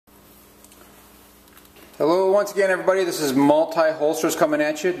Hello once again everybody, this is Multi-Holsters coming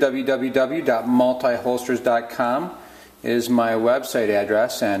at you. www.multiholsters.com is my website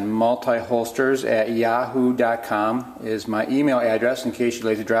address, and multiholsters@yahoo.com is my email address in case you'd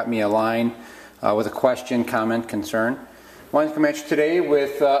like to drop me a line with a question, comment, concern. I wanted to come at you today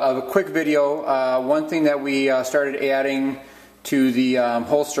with a quick video. One thing that we started adding to the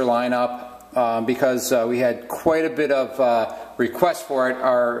holster lineup because we had quite a bit of requests for it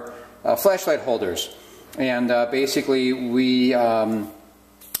are flashlight holders. And basically we had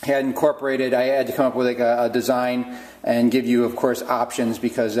incorporated, I had to come up with like a design and give you of course options,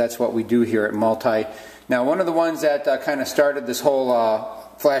 because that's what we do here at Multi. Now one of the ones that kind of started this whole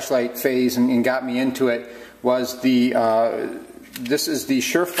flashlight phase and got me into it was the, this is the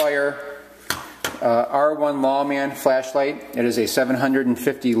Surefire R1 Lawman flashlight. It is a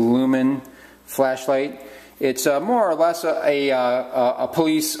 750 lumen flashlight. It's more or less a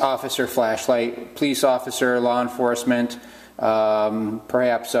police officer flashlight, police officer, law enforcement,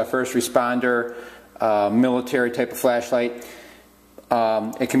 perhaps a first responder, military type of flashlight.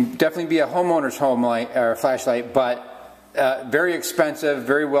 It can definitely be a homeowner's home light or flashlight, but very expensive,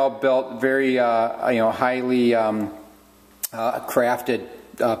 very well built, very highly crafted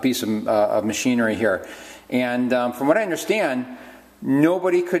piece of machinery here. And from what I understand,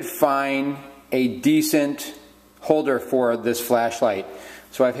 nobody could find a decent holder for this flashlight.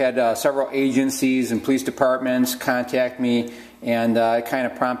 So I've had several agencies and police departments contact me, and it kind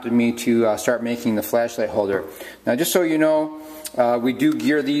of prompted me to start making the flashlight holder. Now just so you know, we do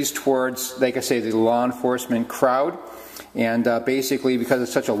gear these towards, like I say, the law enforcement crowd. And basically, because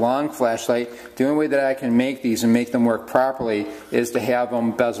it's such a long flashlight, the only way that I can make these and make them work properly is to have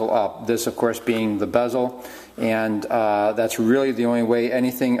them bezel up. This, of course, being the bezel. And that's really the only way.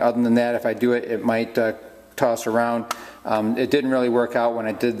 Anything other than that, if I do it, it might toss around. It didn't really work out when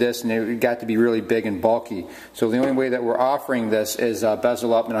I did this, and it got to be really big and bulky. So the only way that we're offering this is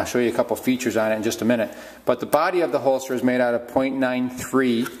bezel up, and I'll show you a couple features on it in just a minute. But the body of the holster is made out of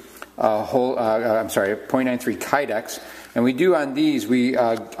 .93 .93 Kydex. And we do on these, we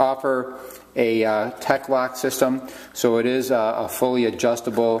offer a tech lock system, so it is a fully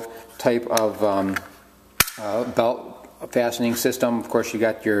adjustable type of belt fastening system. Of course, you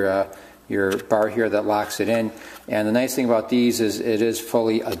got your bar here that locks it in, and the nice thing about these is it is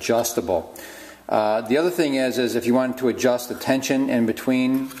fully adjustable. The other thing is if you wanted to adjust the tension in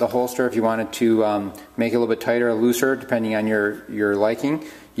between the holster, if you wanted to make it a little bit tighter or looser, depending on your liking,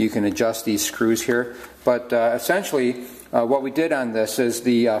 you can adjust these screws here. But essentially, what we did on this is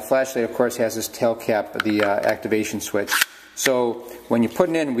the flashlight, of course, has this tail cap, the activation switch. So when you put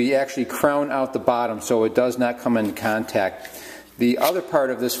it in, we actually crown out the bottom so it does not come into contact. The other part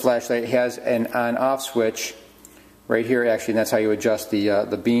of this flashlight has an on-off switch right here, actually, and that's how you adjust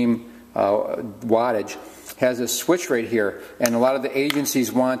the beam wattage. Has a switch right here, and a lot of the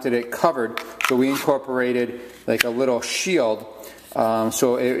agencies wanted it covered, so we incorporated like a little shield.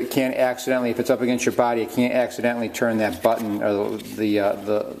 So it can't accidentally, if it's up against your body, it can't accidentally turn that button or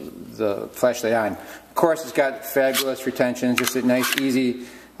the flashlight on. Of course, it's got fabulous retention, just a nice, easy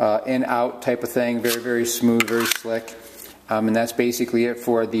in-out type of thing, very, very smooth, very slick. And that's basically it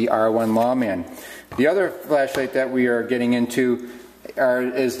for the R1 Lawman. The other flashlight that we are getting into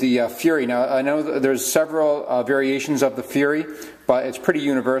is the Fury. Now, I know there's several variations of the Fury, but it's pretty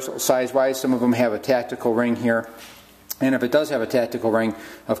universal size-wise. Some of them have a tactical ring here. And if it does have a tactical ring,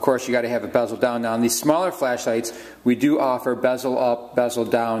 of course, you got to have it bezel down. Now, on these smaller flashlights, we do offer bezel up, bezel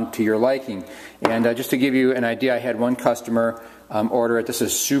down to your liking. And just to give you an idea, I had one customer order it. This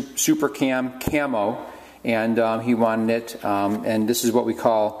is Super Cam Camo, and he wanted it. And this is what we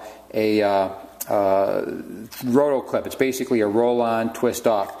call a roto clip. It's basically a roll-on,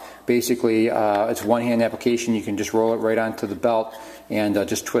 twist-off. Basically, it's one-hand application. You can just roll it right onto the belt and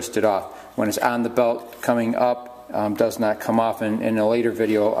just twist it off. When it's on the belt coming up, does not come off. In a later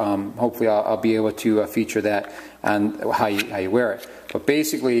video, hopefully I'll be able to feature that on how you wear it. But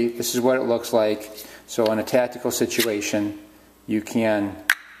basically, this is what it looks like. So in a tactical situation, you can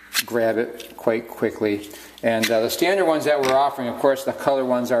grab it quite quickly. And the standard ones that we're offering, of course, the color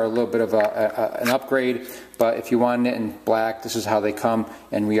ones are a little bit of an upgrade. But if you want it in black, this is how they come,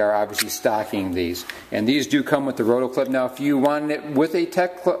 and we are obviously stocking these. And these do come with the roto clip. Now, if you wanted it with a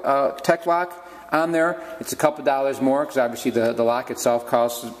tech lock on there, it's a couple dollars more, because obviously the lock itself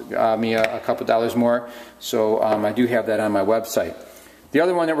costs me a couple dollars more. So I do have that on my website. The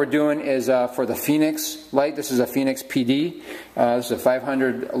other one that we're doing is for the Phoenix light. This is a Phoenix PD. This is a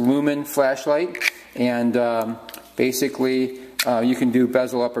 500 lumen flashlight, and basically you can do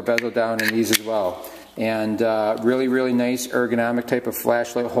bezel up or bezel down in these as well. and really, really nice ergonomic type of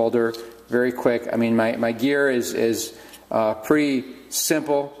flashlight holder. Very quick. I mean, my gear is pretty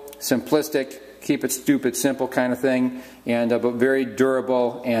simple, simplistic, keep it stupid simple kind of thing, and but very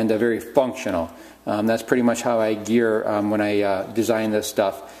durable and very functional. That's pretty much how I gear when I design this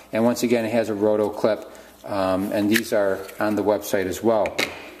stuff. And once again, it has a roto clip, and these are on the website as well.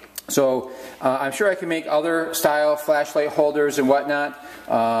 So I'm sure I can make other style flashlight holders and whatnot.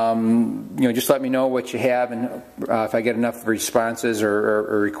 You know, just let me know what you have, and if I get enough responses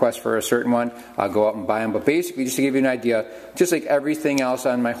or requests for a certain one, I'll go out and buy them. But basically, just to give you an idea, just like everything else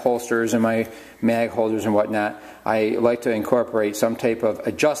on my holsters and my mag holders and whatnot, I like to incorporate some type of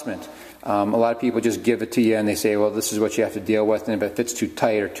adjustment. A lot of people just give it to you and they say, well, this is what you have to deal with, and if it's too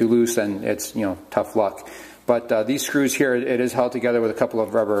tight or too loose, then it's, you know, tough luck. But these screws here, it is held together with a couple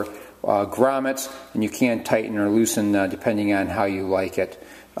of rubber grommets, and you can tighten or loosen depending on how you like it.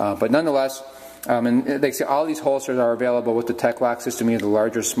 But nonetheless, and like I say, all these holsters are available with the Tek-Lok system, either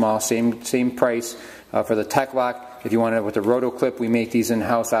large or small, same price for the Tek-Lok. If you want it with the roto clip, we make these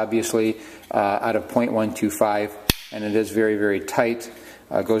in-house, obviously, out of .125, and it is very, very tight.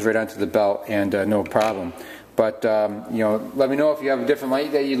 Goes right onto the belt, and no problem. But you know, let me know if you have a different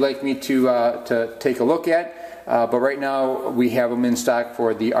light that you'd like me to take a look at. But right now we have them in stock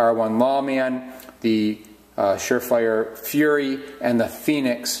for the R1 Lawman, the Surefire Fury, and the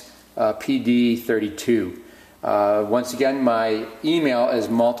Phoenix PD32. Once again, my email is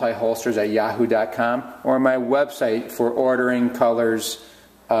multiholsters@yahoo.com, or my website for ordering colors,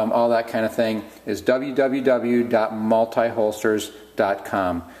 all that kind of thing, is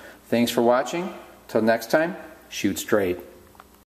www.multiholsters.com. Thanks for watching. Till next time, shoot straight.